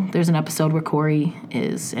as well. There's an episode where Corey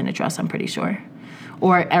is in a dress, I'm pretty sure.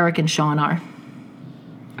 Or Eric and Sean are.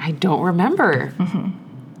 I don't remember.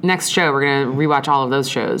 Next show, we're gonna rewatch all of those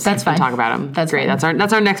shows. That's fine. And talk about them. That's great. fine.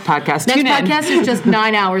 That's our next podcast. Next Tune in. podcast is just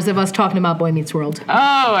 9 hours of us talking about Boy Meets World.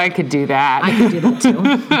 Oh, I could do that. I could do that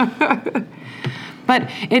too. But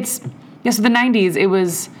so the 90s, it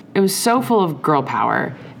was so full of girl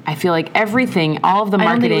power. I feel like everything, all of the I don't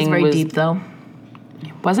marketing think it was very deep, though.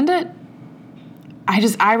 Wasn't it?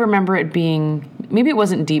 I remember it being, maybe it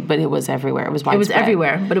wasn't deep, but it was everywhere. It was widespread. It was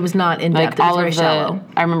everywhere, but it was not in depth. It was very shallow.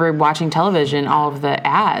 I remember watching television, all of the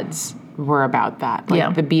ads were about that.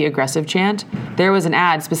 Like the Be Aggressive chant. There was an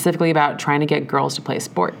ad specifically about trying to get girls to play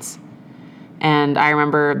sports. And I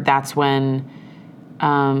remember that's when,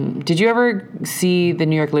 did you ever see the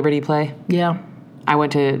New York Liberty play? Yeah. I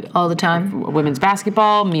went to All the time. women's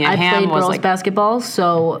basketball. Mia I Hamm played was girls like, basketball,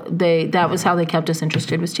 so that was how they kept us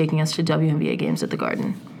interested, was taking us to WNBA games at the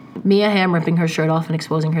Garden. Mia Hamm ripping her shirt off and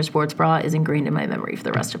exposing her sports bra is ingrained in my memory for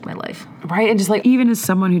the rest of my life. right? And just like, Even as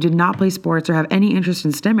someone who did not play sports or have any interest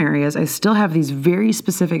in STEM areas, I still have these very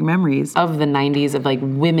specific memories. of the 90s of like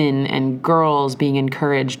women and girls being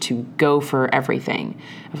encouraged to go for everything.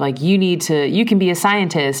 Of like, you can be a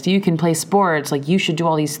scientist, you can play sports, like you should do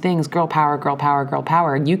all these things, girl power, girl power, girl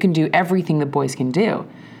power. You can do everything that boys can do.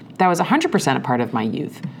 That was 100% a part of my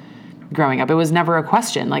youth growing up. It was never a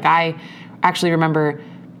question. Like I actually remember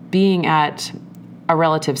being at a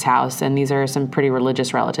relative's house, and these are some pretty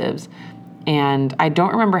religious relatives, and I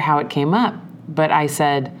don't remember how it came up, but I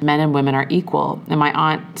said, men and women are equal. And my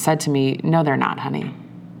aunt said to me, no, they're not, honey.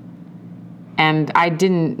 And I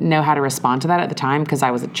didn't know how to respond to that at the time because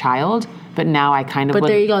I was a child, but now I kind of But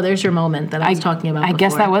there you go. There's your moment that I was talking about I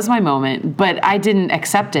guess before. that was my moment, but I didn't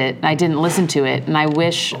accept it. I didn't listen to it, and I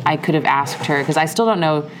wish I could have asked her, because I still don't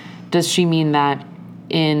know, does she mean that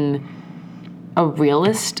in a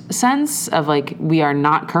realist sense of like we are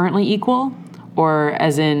not currently equal, or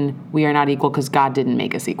as in we are not equal because God didn't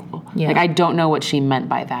make us equal? Yeah. Like I don't know what she meant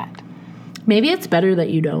by that. Maybe it's better that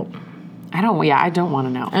you don't. I don't want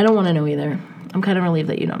to know. I don't want to know either. I'm kind of relieved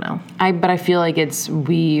that you don't know. But I feel like it's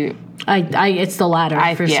it's the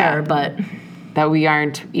latter for sure, but that we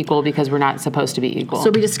aren't equal because we're not supposed to be equal.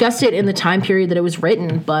 So we discussed it in the time period that it was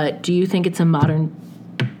written, but do you think it's a modern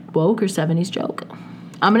woke or 70s joke?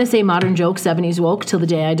 I'm going to say modern joke, 70s woke, till the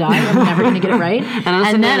day I die. I'm never going to get it right.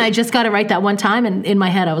 and then I just got it right that one time, and in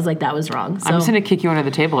my head I was like, that was wrong. So, I'm just going to kick you under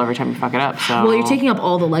the table every time you fuck it up. So. Well, you're taking up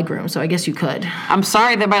all the leg room, so I guess you could. I'm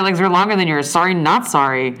sorry that my legs are longer than yours. Sorry, not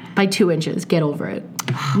sorry. By 2 inches. Get over it.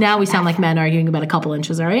 Now we sound like men arguing about a couple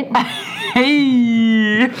inches, all right?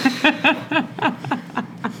 Hey!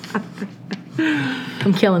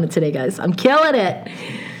 I'm killing it today, guys. I'm killing it.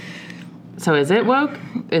 So is it woke?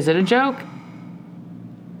 Is it a joke?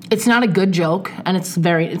 It's not a good joke, and it's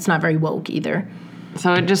not very woke either.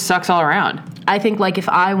 So it just sucks all around. I think, like, if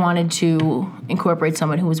I wanted to incorporate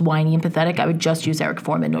someone who was whiny and pathetic, I would just use Eric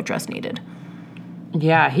Foreman, no dress needed.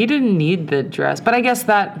 Yeah, he didn't need the dress, but I guess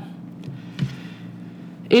that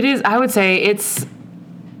it is. I would say it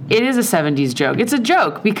is a 70s joke. It's a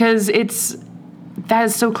joke because that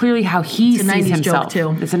is so clearly how he sees himself. It's a 90s joke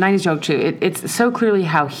too. It's a 90s joke too. It's so clearly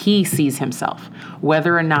how he sees himself,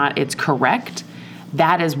 whether or not it's correct.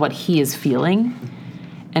 That is what he is feeling.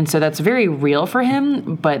 And so that's very real for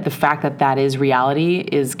him, but the fact that that is reality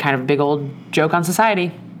is kind of a big old joke on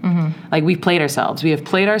society. Mm-hmm. Like, we've played ourselves. We have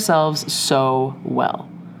played ourselves so well.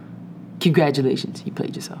 Congratulations, you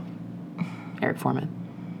played yourself. Eric Foreman.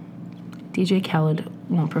 DJ Khaled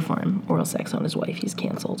won't perform oral sex on his wife. He's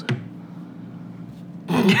canceled.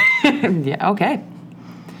 Yeah, okay.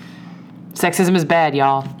 Sexism is bad,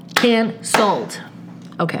 y'all. Canceled.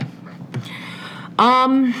 Okay.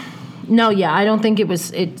 No, yeah, I don't think it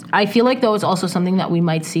was. I feel like though it's also something that we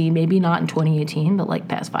might see, maybe not in 2018, but like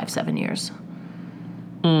past 5-7 years.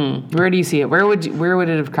 Where do you see it? Where would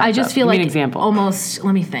it have come? I just feel like an example. Almost.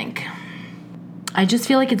 Let me think. I just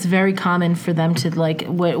feel like it's very common for them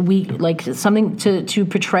to something to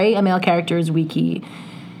portray a male character as weak.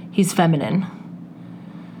 He's feminine.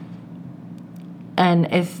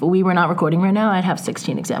 And if we were not recording right now, I'd have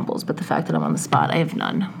 16 examples. But the fact that I'm on the spot, I have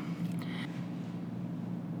none.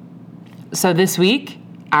 So this week,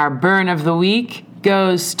 our burn of the week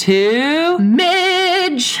goes to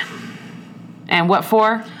Midge! And what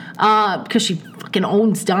for? Because she fucking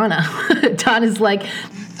owns Donna. Donna's like...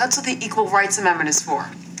 That's what the Equal Rights Amendment is for.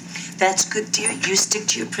 That's good, dear. You stick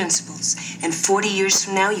to your principles. And 40 years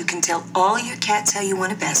from now, you can tell all your cats how you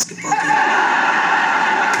won a basketball game.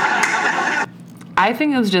 I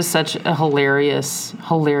think it was just such a hilarious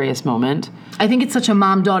moment. I think it's such a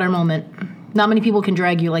mom-daughter moment. Not many people can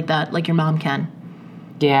drag you like that, like your mom can.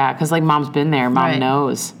 Yeah, because like mom's been there. Mom Right.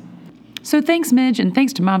 knows. So thanks, Midge, and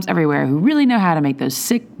thanks to moms everywhere who really know how to make those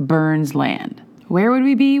sick burns land. Where would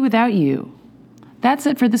we be without you? That's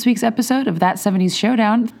it for this week's episode of That 70s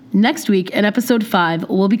Showdown. Next week, in episode 5,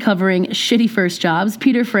 we'll be covering shitty first jobs,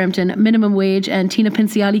 Peter Frampton, minimum wage, and Tina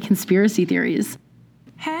Pinciotti conspiracy theories.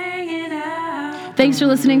 Thanks for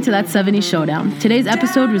listening to That 70s Showdown. Today's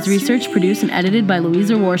episode was researched, produced, and edited by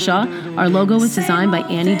Louisa Warshaw. Our logo was designed by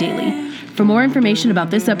Annie Daly. For more information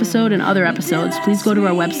about this episode and other episodes, please go to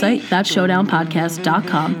our website,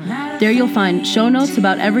 thatshowdownpodcast.com. There you'll find show notes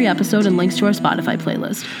about every episode and links to our Spotify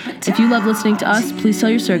playlist. If you love listening to us, please tell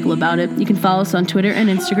your circle about it. You can follow us on Twitter and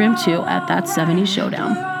Instagram too at That 70s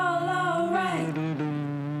Showdown.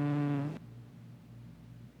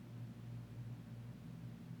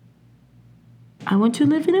 I want to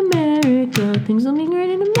live in America. Things will be great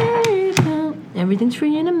in America. Everything's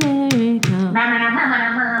free in America.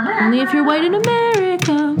 Only if you're white in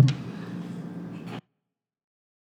America.